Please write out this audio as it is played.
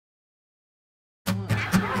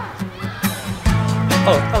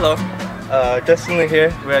Oh, hello. Justin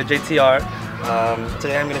here. We're at JTR.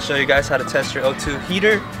 Today I'm going to show you guys how to test your O2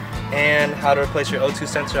 heater and how to replace your O2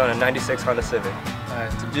 sensor on a 96 Honda Civic.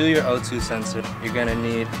 Alright, to do your O2 sensor, you're going to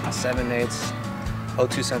need a 7/8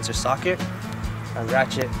 O2 sensor socket, a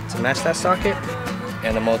ratchet to match that socket,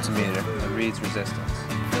 and a multimeter that reads resistance.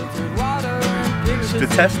 To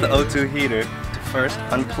test the O2 heater, to first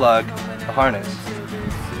unplug the harness.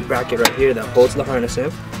 Bracket right here that holds the harness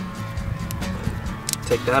in.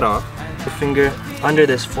 Take that off. Put your finger under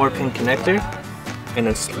this 4-pin connector and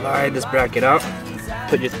then slide this bracket out.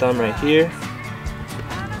 Put your thumb right here.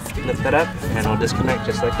 Lift that up and it'll disconnect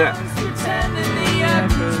just like that.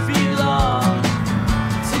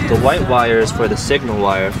 The white wire is for the signal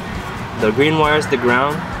wire. The green wire is the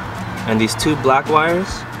ground, and these two black wires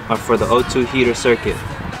are for the O2 heater circuit.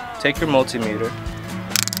 Take your multimeter,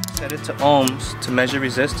 set it to ohms to measure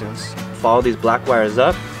resistance. Follow these black wires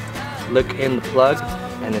up, look in the plug,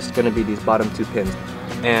 and it's going to be these bottom 2 pins.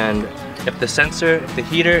 And if the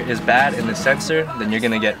heater is bad in the sensor, then you're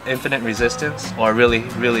going to get infinite resistance or really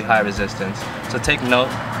high resistance. So take note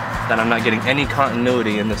that I'm not getting any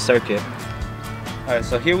continuity in the circuit. Alright,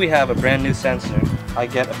 so here we have a brand new sensor. I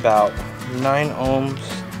get about 9 ohms,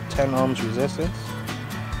 10 ohms resistance.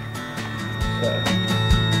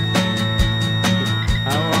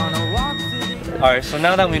 Alright, so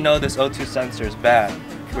now that we know this O2 sensor is bad,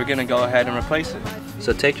 we're going to go ahead and replace it.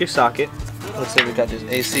 So take your socket. Looks like we got this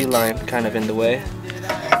AC line kind of in the way.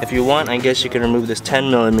 If you want, I guess you can remove this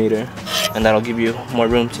 10mm and that'll give you more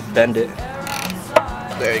room to bend it.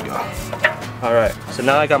 There you go. Alright, so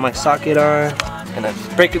now I got my socket on and I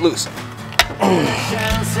break it loose.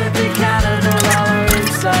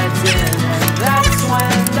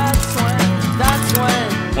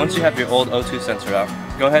 Once you have your old O2 sensor out,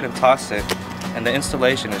 go ahead and toss it, and the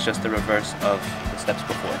installation is just the reverse of the steps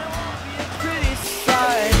before.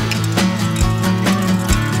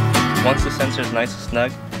 Once the sensor is nice and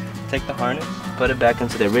snug, take the harness, put it back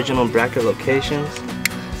into the original bracket locations,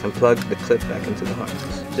 and plug the clip back into the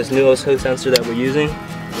harness. This new O2 sensor that we're using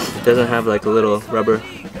doesn't have like a little rubber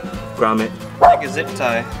grommet. Take a zip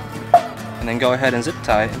tie, and then go ahead and zip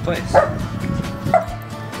tie in place.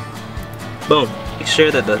 Boom. Make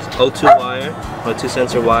sure that the O2 wire, O2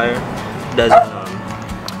 sensor wire,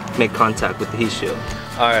 doesn't make contact with the heat shield.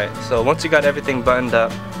 Alright, so once you got everything buttoned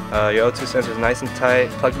up, your O2 sensor is nice and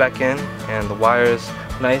tight, plug back in, and the wire is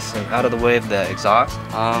nice and out of the way of the exhaust.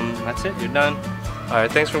 That's it, you're done.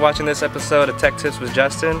 Alright, thanks for watching this episode of Tech Tips with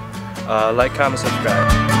Justin. Like, comment,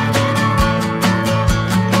 subscribe.